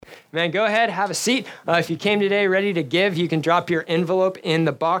Man, go ahead, have a seat. If you came today ready to give, you can drop your envelope in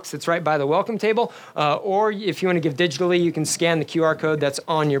the box that's right by the welcome table. Or if you want to give digitally, you can scan the QR code that's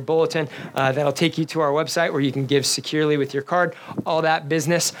on your bulletin. That'll take you to our website where you can give securely with your card, all that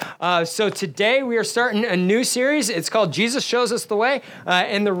business. So today we are starting a new series. It's called Jesus Shows Us the Way.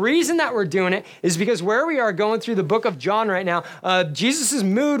 And the reason that we're doing it is because where we are going through the book of John right now, Jesus'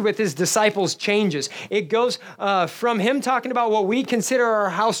 mood with his disciples changes. It goes from him talking about what we consider our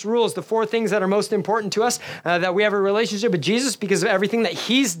house rules, the 4 things that are most important to us, that we have a relationship with Jesus because of everything that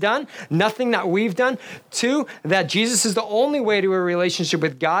he's done, nothing that we've done. 2, that Jesus is the only way to a relationship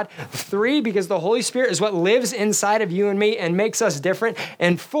with God. 3, because the Holy Spirit is what lives inside of you and me and makes us different.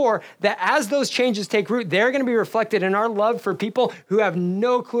 And 4, that as those changes take root, they're going to be reflected in our love for people who have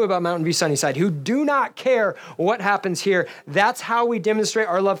no clue about Mountain View Sunnyside, who do not care what happens here. That's how we demonstrate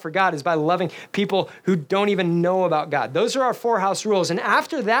our love for God, is by loving people who don't even know about God. Those are our 4 house rules. And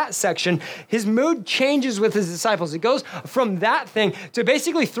after that section, his mood changes with his disciples. It goes from that thing to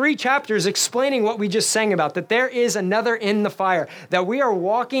basically 3 chapters explaining what we just sang about, that there is another in the fire, that we are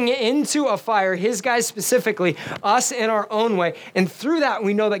walking into a fire, his guys specifically, us in our own way. And through that,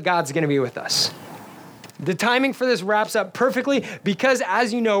 we know that God's going to be with us. The timing for this wraps up perfectly because,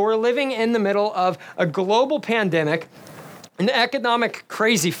 as you know, we're living in the middle of a global pandemic, an economic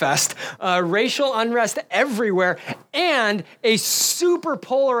crazy fest, racial unrest everywhere, and a super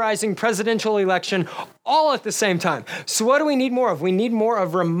polarizing presidential election all at the same time. So what do we need more of? We need more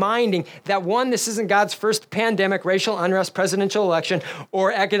of reminding that, 1, this isn't God's first pandemic, racial unrest, presidential election,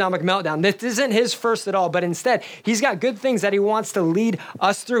 or economic meltdown. This isn't his first at all, but instead, he's got good things that he wants to lead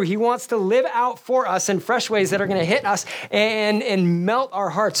us through. He wants to live out for us in fresh ways that are going to hit us and melt our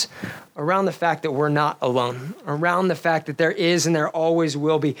hearts around the fact that we're not alone, around the fact that there is and there always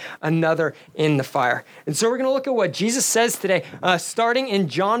will be another in the fire. And so we're going to look at what Jesus says today, starting in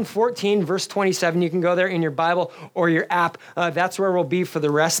John 14, verse 27. You can go there in your Bible or your app. That's where we'll be for the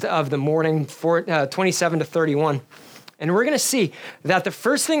rest of the morning, 27 to 31. And we're going to see that the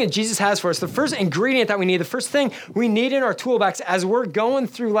first thing that Jesus has for us, the first ingredient that we need, the first thing we need in our toolbox as we're going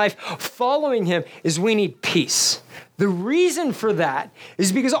through life following him, is we need peace. The reason for that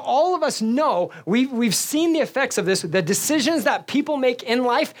is because all of us know, we've seen the effects of this, the decisions that people make in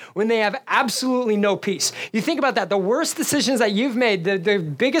life when they have absolutely no peace. You think about that, the worst decisions that you've made, the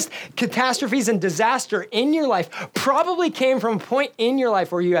biggest catastrophes and disaster in your life probably came from a point in your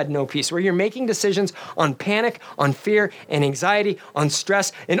life where you had no peace, where you're making decisions on panic, on fear and anxiety, on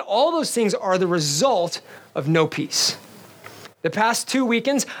stress, and all those things are the result of no peace. The past 2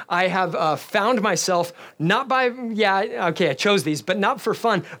 weekends, I have found myself, I chose these, but not for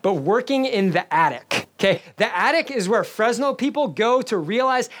fun, but working in the attic, okay? The attic is where Fresno people go to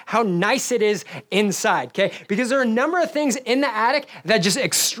realize how nice it is inside, okay? Because there are a number of things in the attic that just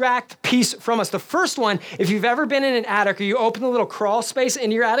extract peace from us. The first one, if you've ever been in an attic or you open the little crawl space in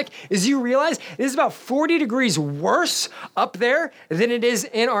your attic, is you realize it is about 40 degrees worse up there than it is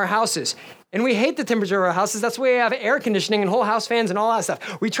in our houses. And we hate the temperature of our houses. That's why we have air conditioning and whole house fans and all that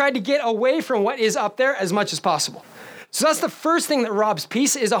stuff. We tried to get away from what is up there as much as possible. So that's the first thing that robs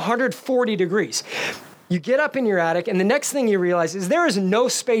peace, is 140 degrees. You get up in your attic, and the next thing you realize is there is no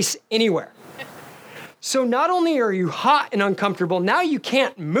space anywhere. So not only are you hot and uncomfortable, now you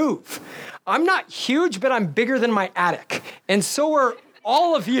can't move. I'm not huge, but I'm bigger than my attic. And so are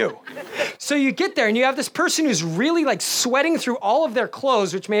all of you. So you get there and you have this person who's really like sweating through all of their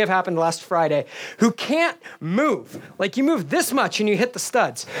clothes, which may have happened last Friday, who can't move. Like you move this much and you hit the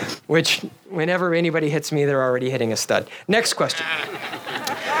studs, which whenever anybody hits me, they're already hitting a stud. Next question.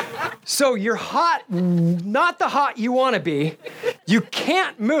 So you're hot, not the hot you want to be. You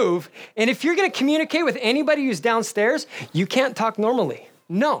can't move. And if you're going to communicate with anybody who's downstairs, you can't talk normally.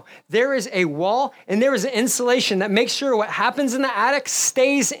 No, there is a wall and there is an insulation that makes sure what happens in the attic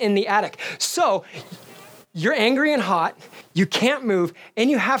stays in the attic. So you're angry and hot, you can't move,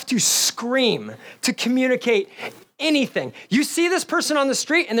 and you have to scream to communicate anything. You see this person on the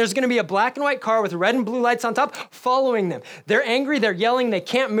street and there's going to be a black and white car with red and blue lights on top following them. They're angry, they're yelling, they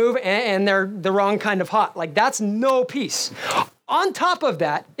can't move, and they're the wrong kind of hot. Like that's no peace. On top of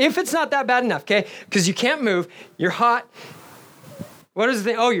that, if it's not that bad enough, okay, because you can't move, you're hot. What is the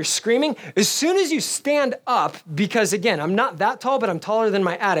thing? Oh, you're screaming? As soon as you stand up, because again, I'm not that tall, but I'm taller than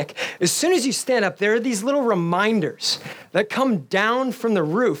my attic. As soon as you stand up, there are these little reminders that come down from the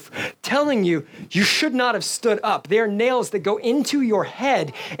roof telling you you should not have stood up. They are nails that go into your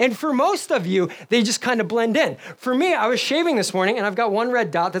head. And for most of you, they just kind of blend in. For me, I was shaving this morning and I've got one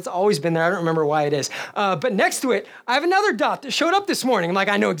red dot that's always been there. I don't remember why it is. But next to it, I have another dot that showed up this morning. I'm like,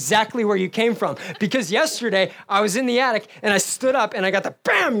 I know exactly where you came from because yesterday I was in the attic and I stood up and I got the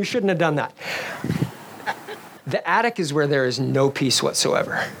bam, you shouldn't have done that. The attic is where there is no peace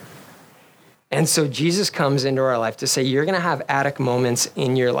whatsoever. And so Jesus comes into our life to say, you're going to have attic moments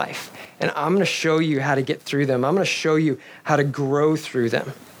in your life. And I'm going to show you how to get through them. I'm going to show you how to grow through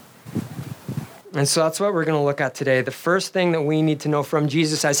them. And so that's what we're going to look at today. The first thing that we need to know from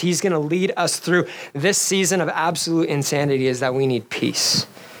Jesus as he's going to lead us through this season of absolute insanity is that we need peace.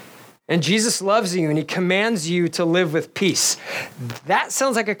 And Jesus loves you and he commands you to live with peace. That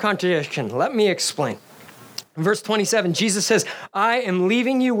sounds like a contradiction. Let me explain. In verse 27, Jesus says, I am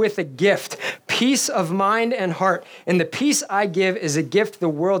leaving you with a gift, peace of mind and heart. And the peace I give is a gift the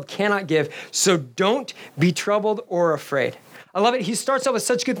world cannot give. So don't be troubled or afraid. I love it. He starts out with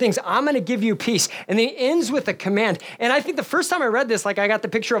such good things. I'm going to give you peace. And then he ends with a command. And I think the first time I read this, I got the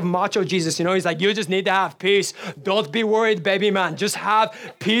picture of macho Jesus. He's like, you just need to have peace. Don't be worried, baby man. Just have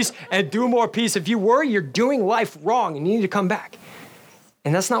peace and do more peace. If you worry, you're doing life wrong and you need to come back.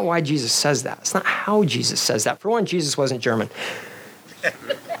 And that's not why Jesus says that. It's not how Jesus says that. For one, Jesus wasn't German.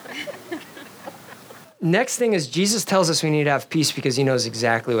 Next thing is Jesus tells us we need to have peace because he knows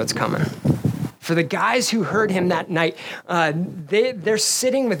exactly what's coming. For the guys who heard him that night, they're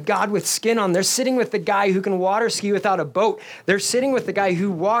sitting with God with skin on. They're sitting with the guy who can water ski without a boat. They're sitting with the guy who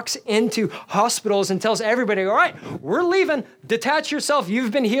walks into hospitals and tells everybody, all right, we're leaving. Detach yourself.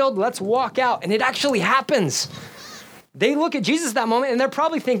 You've been healed. Let's walk out. And it actually happens. They look at Jesus at that moment and they're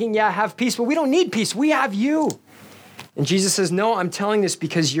probably thinking, yeah, have peace, but we don't need peace. We have you. And Jesus says, no, I'm telling this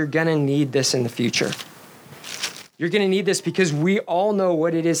because you're going to need this in the future. You're going to need this because we all know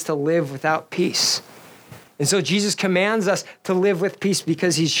what it is to live without peace. And so Jesus commands us to live with peace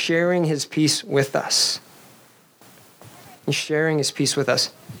because he's sharing his peace with us. He's sharing his peace with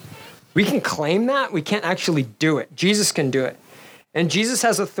us. We can claim that. We can't actually do it. Jesus can do it. And Jesus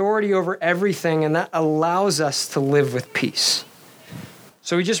has authority over everything, and that allows us to live with peace.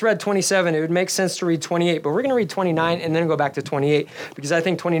 So we just read 27. It would make sense to read 28, but we're going to read 29 and then go back to 28 because I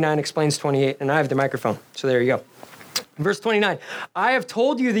think 29 explains 28, and I have the microphone. So there you go. Verse 29, I have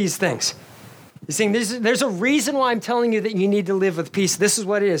told you these things. He's saying there's a reason why I'm telling you that you need to live with peace. This is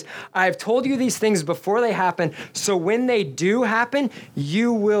what it is. I have told you these things before they happen, so when they do happen,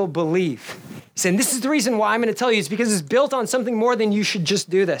 you will believe. He's saying this is the reason why I'm going to tell you. It's because it's built on something more than you should just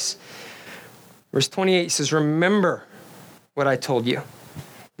do this. Verse 28 says, remember what I told you.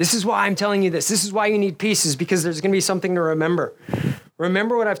 This is why I'm telling you this. This is why you need peace, is because there's going to be something to remember.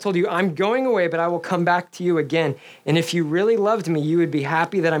 Remember what I've told you. I'm going away, but I will come back to you again. And if you really loved me, you would be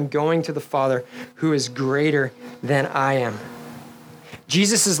happy that I'm going to the Father who is greater than I am.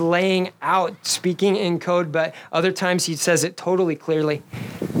 Jesus is laying out, speaking in code, but other times he says it totally clearly.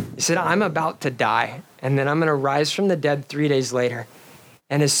 He said, I'm about to die, and then I'm going to rise from the dead 3 days later.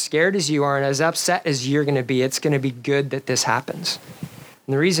 And as scared as you are and as upset as you're going to be, it's going to be good that this happens.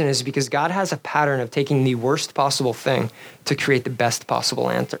 And the reason is because God has a pattern of taking the worst possible thing to create the best possible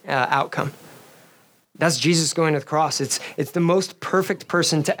outcome. That's Jesus going to the cross. It's the most perfect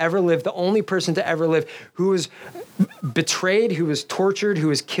person to ever live, the only person to ever live who was betrayed, who was tortured, who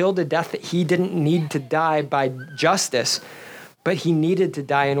was killed to death that he didn't need to die by justice, but he needed to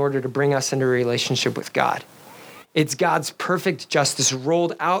die in order to bring us into a relationship with God. It's God's perfect justice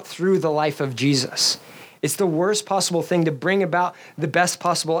rolled out through the life of Jesus. It's the worst possible thing to bring about the best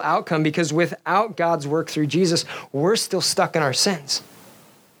possible outcome because without God's work through Jesus, we're still stuck in our sins.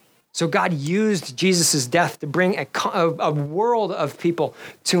 So God used Jesus' death to bring a world of people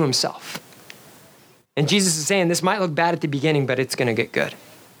to himself. And Jesus is saying this might look bad at the beginning, but it's going to get good.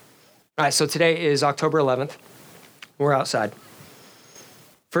 All right, so today is October 11th. We're outside.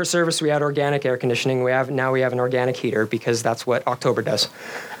 First service, we had organic air conditioning. Now we have an organic heater because that's what October does.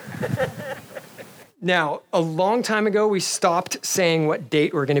 Now, a long time ago, we stopped saying what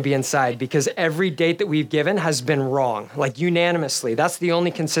date we're going to be inside because every date that we've given has been wrong, like unanimously. That's the only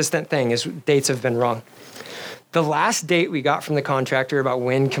consistent thing is dates have been wrong. The last date we got from the contractor about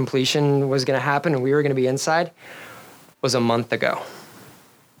when completion was going to happen and we were going to be inside was a month ago.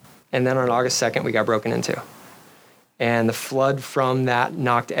 And then on August 2nd, we got broken into. And the flood from that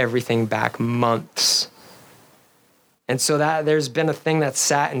knocked everything back months. And so that there's been a thing that's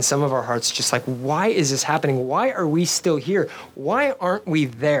sat in some of our hearts, just like, why is this happening? Why are we still here? Why aren't we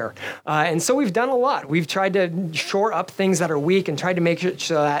there? And so we've done a lot. We've tried to shore up things that are weak and tried to make sure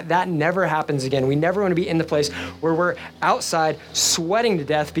so that that never happens again. We never want to be in the place where we're outside sweating to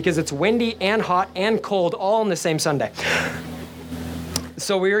death because it's windy and hot and cold all on the same Sunday.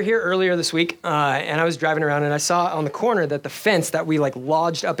 So we were here earlier this week, and I was driving around, and I saw on the corner that the fence that we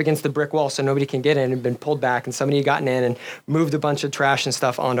lodged up against the brick wall so nobody can get in had been pulled back, and somebody had gotten in and moved a bunch of trash and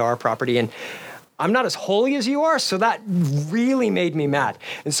stuff onto our property. And I'm not as holy as you are, so that really made me mad.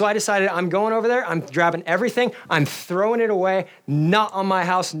 And so I decided I'm going over there, I'm grabbing everything, I'm throwing it away, not on my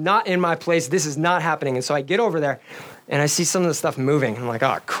house, not in my place. This is not happening. And so I get over there, and I see some of the stuff moving. I'm like,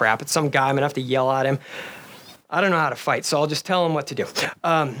 oh, crap, it's some guy. I'm going to have to yell at him. I don't know how to fight, so I'll just tell him what to do.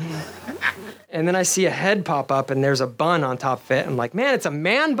 And then I see a head pop up, and there's a bun on top of it. I'm like, man, it's a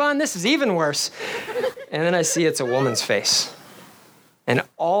man bun? This is even worse. And then I see it's a woman's face. And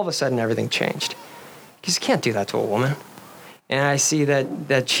all of a sudden, everything changed. Because you can't do that to a woman. And I see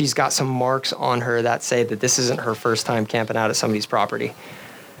that she's got some marks on her that say that this isn't her first time camping out at somebody's property.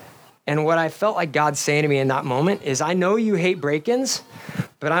 And what I felt like God saying to me in that moment is, I know you hate break-ins,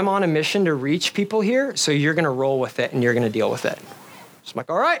 but I'm on a mission to reach people here, so you're going to roll with it and you're going to deal with it. So I'm like,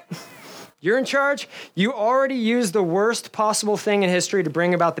 all right, you're in charge. You already used the worst possible thing in history to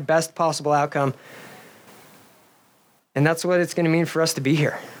bring about the best possible outcome. And that's what it's going to mean for us to be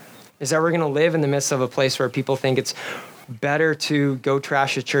here, is that we're going to live in the midst of a place where people think it's better to go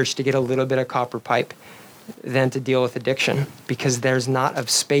trash a church to get a little bit of copper pipe than to deal with addiction, because there's not a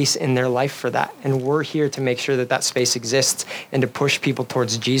space in their life for that. And we're here to make sure that that space exists and to push people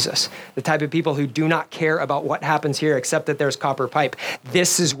towards Jesus. The type of people who do not care about what happens here except that there's copper pipe.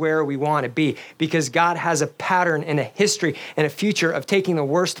 This is where we want to be, because God has a pattern and a history and a future of taking the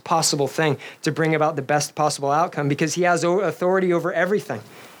worst possible thing to bring about the best possible outcome, because he has authority over everything.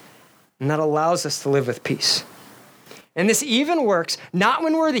 And that allows us to live with peace. And this even works not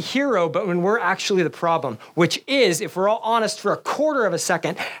when we're the hero, but when we're actually the problem, which is, if we're all honest for a quarter of a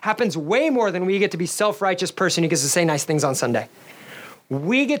second, happens way more than we get to be self-righteous person who gets to say nice things on Sunday.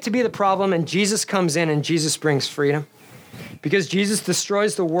 We get to be the problem, and Jesus comes in and Jesus brings freedom, because Jesus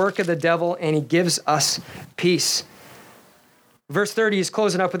destroys the work of the devil and he gives us peace. Verse 30, he's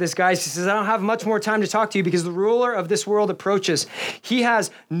closing up with this, guys. He says, I don't have much more time to talk to you because the ruler of this world approaches. He has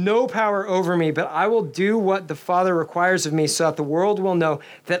no power over me, but I will do what the Father requires of me so that the world will know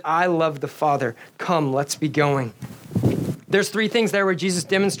that I love the Father. Come, let's be going. There's three things there where Jesus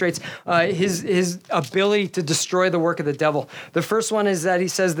demonstrates his ability to destroy the work of the devil. The first one is that he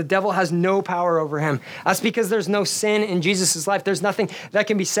says the devil has no power over him. That's because there's no sin in Jesus' life. There's nothing that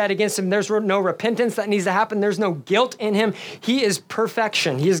can be said against him. There's no repentance that needs to happen. There's no guilt in him. He is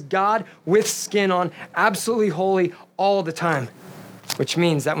perfection. He is God with skin on, absolutely holy all the time, which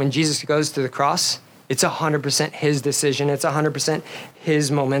means that when Jesus goes to the cross, it's 100% his decision. It's 100%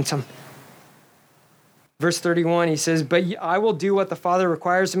 his momentum. Verse 31, he says, but I will do what the Father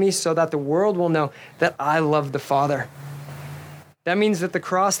requires of me so that the world will know that I love the Father. That means that the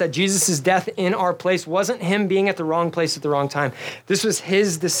cross, that Jesus' death in our place, wasn't him being at the wrong place at the wrong time. This was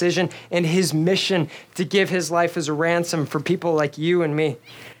his decision and his mission to give his life as a ransom for people like you and me.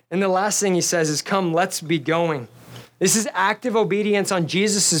 And the last thing he says is, come, let's be going. This is active obedience on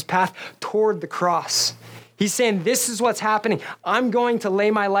Jesus' path toward the cross. He's saying, this is what's happening. I'm going to lay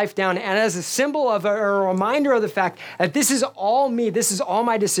my life down. And as a symbol of a reminder of the fact that this is all me, this is all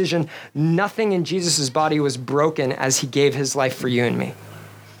my decision, nothing in Jesus' body was broken as he gave his life for you and me.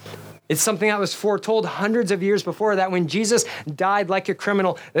 It's something that was foretold hundreds of years before, that when Jesus died like a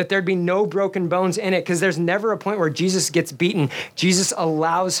criminal, that there'd be no broken bones in it, because there's never a point where Jesus gets beaten. Jesus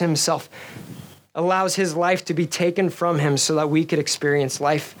allows his life to be taken from him so that we could experience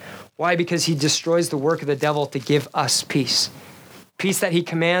life. Why? Because he destroys the work of the devil to give us peace. Peace that he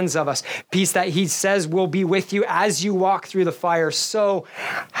commands of us. Peace that he says will be with you as you walk through the fire. So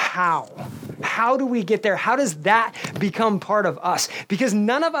how? How do we get there? How does that become part of us? Because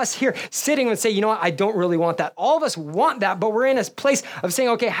none of us here sitting would say, you know what, I don't really want that. All of us want that, but we're in a place of saying,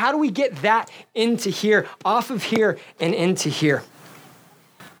 okay, how do we get that into here, off of here and into here?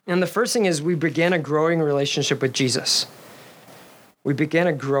 And the first thing is we begin a growing relationship with Jesus. We begin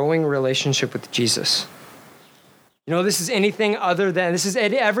a growing relationship with Jesus. You know, this is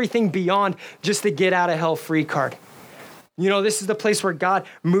everything beyond just the get out of hell free card. You know, this is the place where God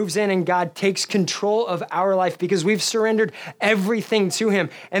moves in and God takes control of our life because we've surrendered everything to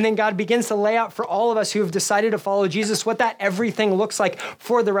him. And then God begins to lay out for all of us who have decided to follow Jesus what that everything looks like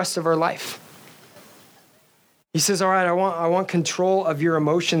for the rest of our life. He says, all right, I want control of your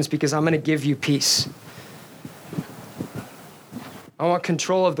emotions because I'm going to give you peace. I want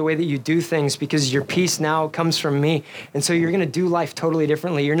control of the way that you do things because your peace now comes from me. And so you're going to do life totally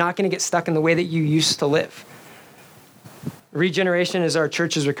differently. You're not going to get stuck in the way that you used to live. Regeneration is our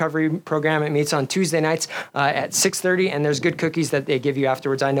church's recovery program. It meets on Tuesday nights at 6:30, and there's good cookies that they give you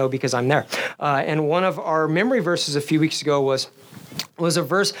afterwards. I know because I'm there. And one of our memory verses a few weeks ago was a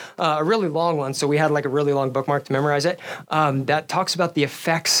verse, a really long one, so we had like a really long bookmark to memorize it, that talks about the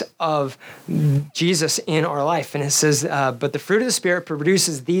effects of Jesus in our life. And it says, but the fruit of the Spirit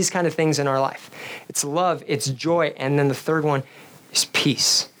produces these kind of things in our life. It's love, it's joy, and then the third one is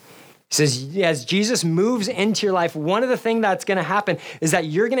peace. He says, as Jesus moves into your life, one of the things that's going to happen is that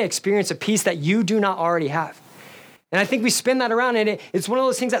you're going to experience a peace that you do not already have. And I think we spin that around, and it's one of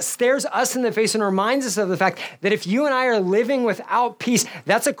those things that stares us in the face and reminds us of the fact that if you and I are living without peace,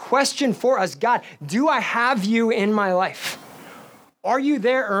 that's a question for us. God, do I have you in my life? Are you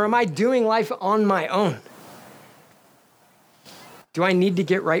there, or am I doing life on my own? Do I need to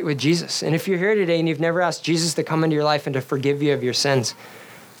get right with Jesus? And if you're here today and you've never asked Jesus to come into your life and to forgive you of your sins,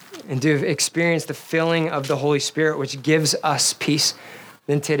 and to experience the filling of the Holy Spirit, which gives us peace,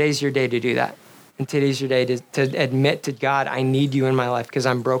 then today's your day to do that. And today's your day to admit to God, I need you in my life because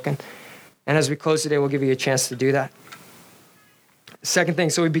I'm broken. And as we close today, we'll give you a chance to do that. Second thing,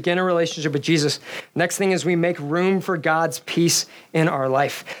 so we begin a relationship with Jesus. Next thing is we make room for God's peace in our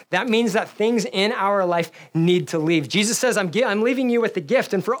life. That means that things in our life need to leave. Jesus says, I'm leaving you with the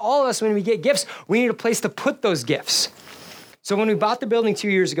gift. And for all of us, when we get gifts, we need a place to put those gifts. So when we bought the building 2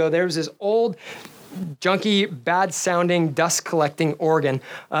 years ago, there was this old, junky, bad-sounding, dust-collecting organ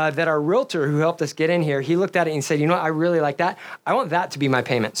that our realtor who helped us get in here, he looked at it and said, you know what, I really like that. I want that to be my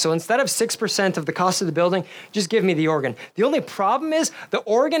payment. So instead of 6% of the cost of the building, just give me the organ. The only problem is the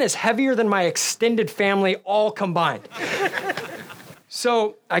organ is heavier than my extended family all combined.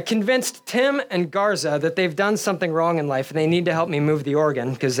 So I convinced Tim and Garza that they've done something wrong in life and they need to help me move the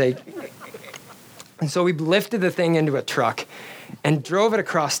organ because And so we lifted the thing into a truck and drove it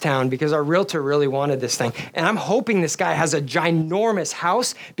across town because our realtor really wanted this thing. And I'm hoping this guy has a ginormous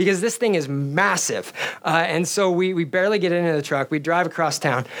house because this thing is massive. And so we barely get into the truck. We drive across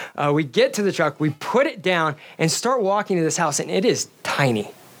town. We get to the truck. We put it down and start walking to this house. And it is tiny.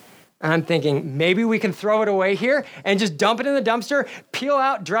 And I'm thinking, maybe we can throw it away here and just dump it in the dumpster, peel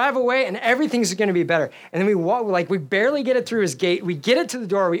out, drive away, and everything's going to be better. And then we walk, we barely get it through his gate. We get it to the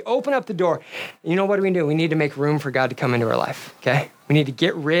door. We open up the door. You know what do we do? We need to make room for God to come into our life, okay? We need to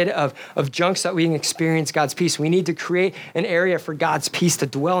get rid of junk so that we can experience God's peace. We need to create an area for God's peace to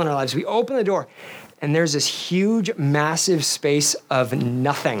dwell in our lives. We open the door, and there's this huge, massive space of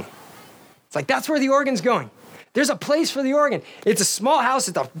nothing. It's like, that's where the organ's going. There's a place for the organ. It's a small house.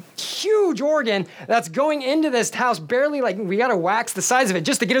 It's a huge organ that's going into this house, barely we got to wax the size of it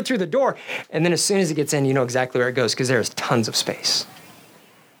just to get it through the door. And then as soon as it gets in, you know exactly where it goes because there's tons of space.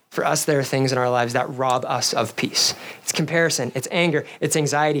 For us, there are things in our lives that rob us of peace. It's comparison, it's anger, it's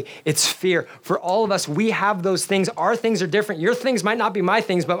anxiety, it's fear. For all of us, we have those things. Our things are different. Your things might not be my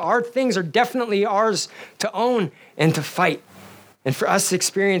things, but our things are definitely ours to own and to fight. And for us to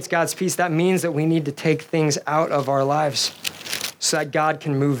experience God's peace, that means that we need to take things out of our lives so that God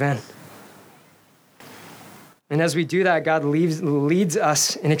can move in. And as we do that, God leads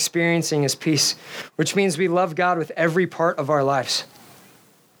us in experiencing his peace, which means we love God with every part of our lives.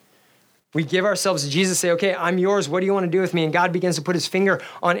 We give ourselves to Jesus, say, okay, I'm yours. What do you want to do with me? And God begins to put his finger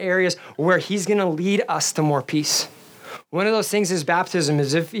on areas where he's going to lead us to more peace. One of those things is baptism.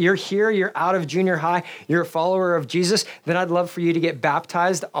 Is if you're here, you're out of junior high, you're a follower of Jesus, then I'd love for you to get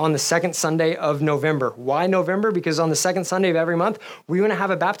baptized on the second Sunday of November. Why November? Because on the second Sunday of every month, we want to have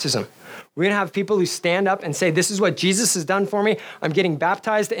a baptism. We're going to have people who stand up and say, this is what Jesus has done for me. I'm getting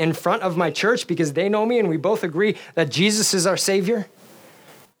baptized in front of my church because they know me and we both agree that Jesus is our Savior.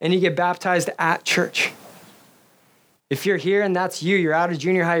 And you get baptized at church. If you're here and that's you, you're out of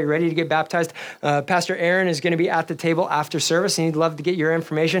junior high, you're ready to get baptized, Pastor Aaron is going to be at the table after service, and he'd love to get your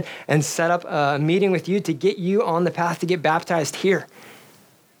information and set up a meeting with you to get you on the path to get baptized here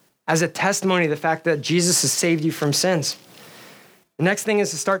as a testimony of the fact that Jesus has saved you from sins. The next thing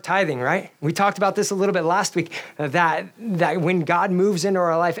is to start tithing, right? We talked about this a little bit last week, that when God moves into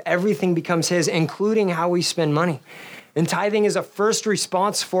our life, everything becomes his, including how we spend money. And tithing is a first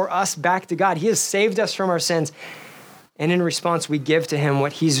response for us back to God. He has saved us from our sins. And in response, we give to him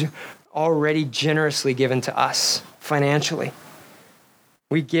what he's already generously given to us financially.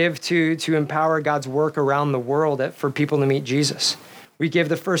 We give to empower God's work around the world for people to meet Jesus. We give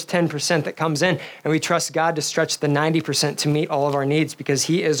the first 10% that comes in, and we trust God to stretch the 90% to meet all of our needs because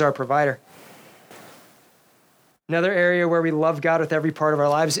he is our provider. Another area where we love God with every part of our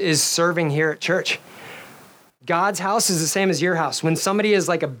lives is serving here at church. God's house is the same as your house. When somebody is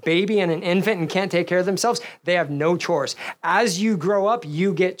like a baby and an infant and can't take care of themselves, they have no chores. As you grow up,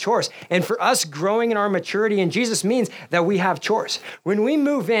 you get chores. And for us, growing in our maturity in Jesus means that we have chores. When we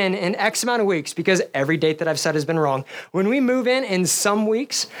move in X amount of weeks, because every date that I've said has been wrong, when we move in some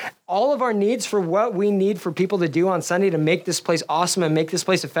weeks, all of our needs for what we need for people to do on Sunday to make this place awesome and make this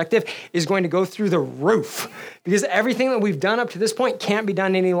place effective is going to go through the roof, because everything that we've done up to this point can't be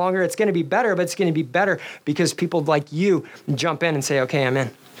done any longer. It's going to be better, but it's going to be better because people like you jump in and say, okay, I'm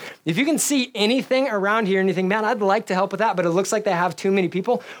in. If you can see anything around here, anything, man, I'd like to help with that, but it looks like they have too many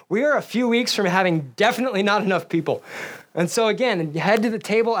people. We are a few weeks from having definitely not enough people. And so again, head to the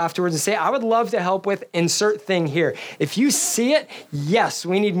table afterwards and say, I would love to help with insert thing here. If you see it, yes,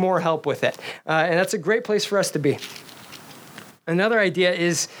 we need more help with it. And that's a great place for us to be. Another idea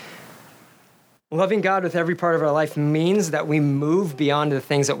is loving God with every part of our life means that we move beyond the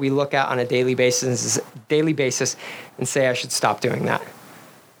things that we look at on a daily basis and say, I should stop doing that.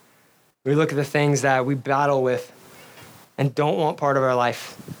 We look at the things that we battle with and don't want part of our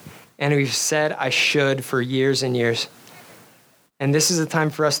life. And we've said, I should for years and years. And this is a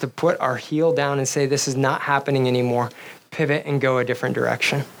time for us to put our heel down and say, this is not happening anymore. Pivot and go a different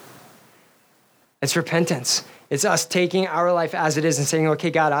direction. It's repentance. It's us taking our life as it is and saying,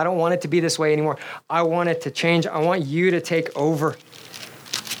 okay, God, I don't want it to be this way anymore. I want it to change. I want you to take over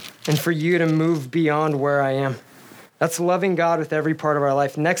and for you to move beyond where I am. That's loving God with every part of our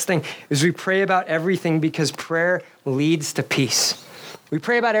life. Next thing is we pray about everything because prayer leads to peace. We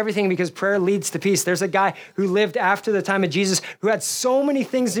pray about everything because prayer leads to peace. There's a guy who lived after the time of Jesus who had so many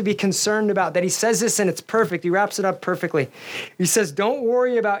things to be concerned about that he says this and it's perfect. He wraps it up perfectly. He says, don't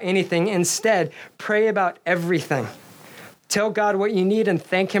worry about anything. Instead, pray about everything. Tell God what you need and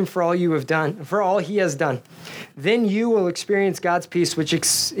thank him for all you have done, for all he has done. Then you will experience God's peace, which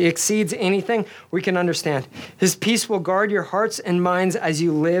exceeds anything we can understand. His peace will guard your hearts and minds as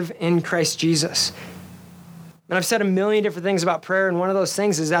you live in Christ Jesus. And I've said a million different things about prayer, and one of those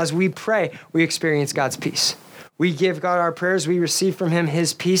things is as we pray, we experience God's peace. We give God our prayers, we receive from him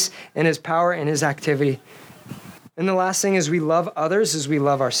his peace and his power and his activity. And the last thing is we love others as we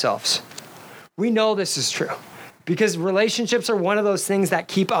love ourselves. We know this is true because relationships are one of those things that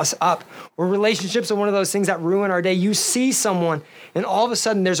keep us up, or relationships are one of those things that ruin our day. You see someone, and all of a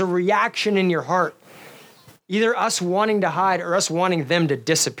sudden there's a reaction in your heart. Either us wanting to hide or us wanting them to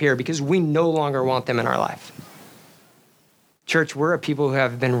disappear because we no longer want them in our life. Church, we're a people who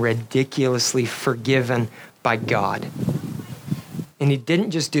have been ridiculously forgiven by God. And he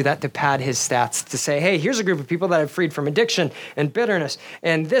didn't just do that to pad his stats, to say, hey, here's a group of people that have freed from addiction and bitterness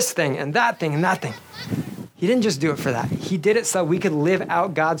and this thing and that thing and that thing. He didn't just do it for that. He did it so that we could live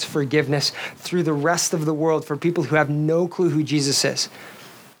out God's forgiveness through the rest of the world for people who have no clue who Jesus is,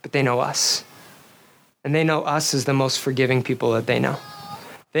 but they know us. And they know us as the most forgiving people that they know.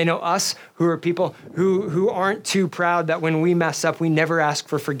 They know us who are people who aren't too proud that when we mess up, we never ask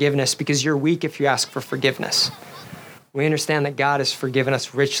for forgiveness because you're weak if you ask for forgiveness. We understand that God has forgiven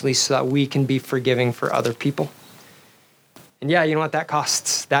us richly so that we can be forgiving for other people. And yeah, you know what that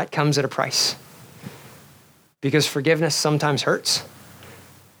costs? That comes at a price. Because forgiveness sometimes hurts.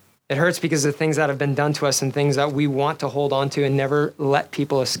 It hurts because of things that have been done to us and things that we want to hold on to and never let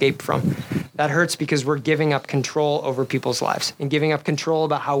people escape from. That hurts because we're giving up control over people's lives and giving up control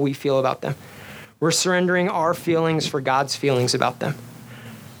about how we feel about them. We're surrendering our feelings for God's feelings about them.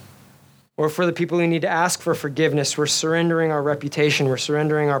 Or for the people who need to ask for forgiveness, we're surrendering our reputation, we're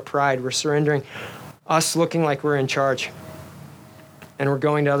surrendering our pride, we're surrendering us looking like we're in charge. And we're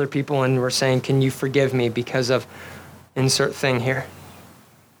going to other people and we're saying, can you forgive me because of insert thing here?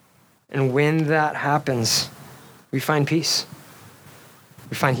 And when that happens, we find peace.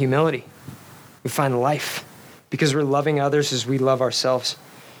 We find humility. We find life because we're loving others as we love ourselves.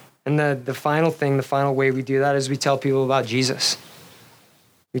 And the final thing, the final way we do that is we tell people about Jesus.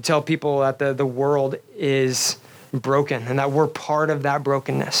 We tell people that the world is broken and that we're part of that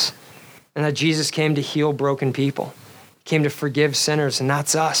brokenness and that Jesus came to heal broken people, came to forgive sinners, and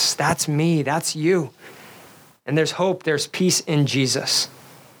that's us, that's me, that's you. And there's hope, there's peace in Jesus.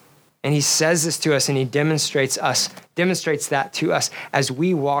 And he says this to us and he demonstrates that to us as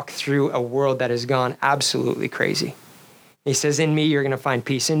we walk through a world that has gone absolutely crazy. He says, in me, you're going to find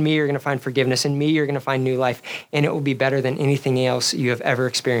peace. In me, you're going to find forgiveness. In me, you're going to find new life. And it will be better than anything else you have ever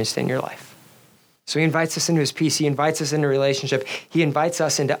experienced in your life. So he invites us into his peace. He invites us into relationship. He invites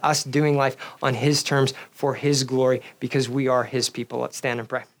us into us doing life on his terms for his glory because we are his people. Let's stand and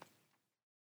pray.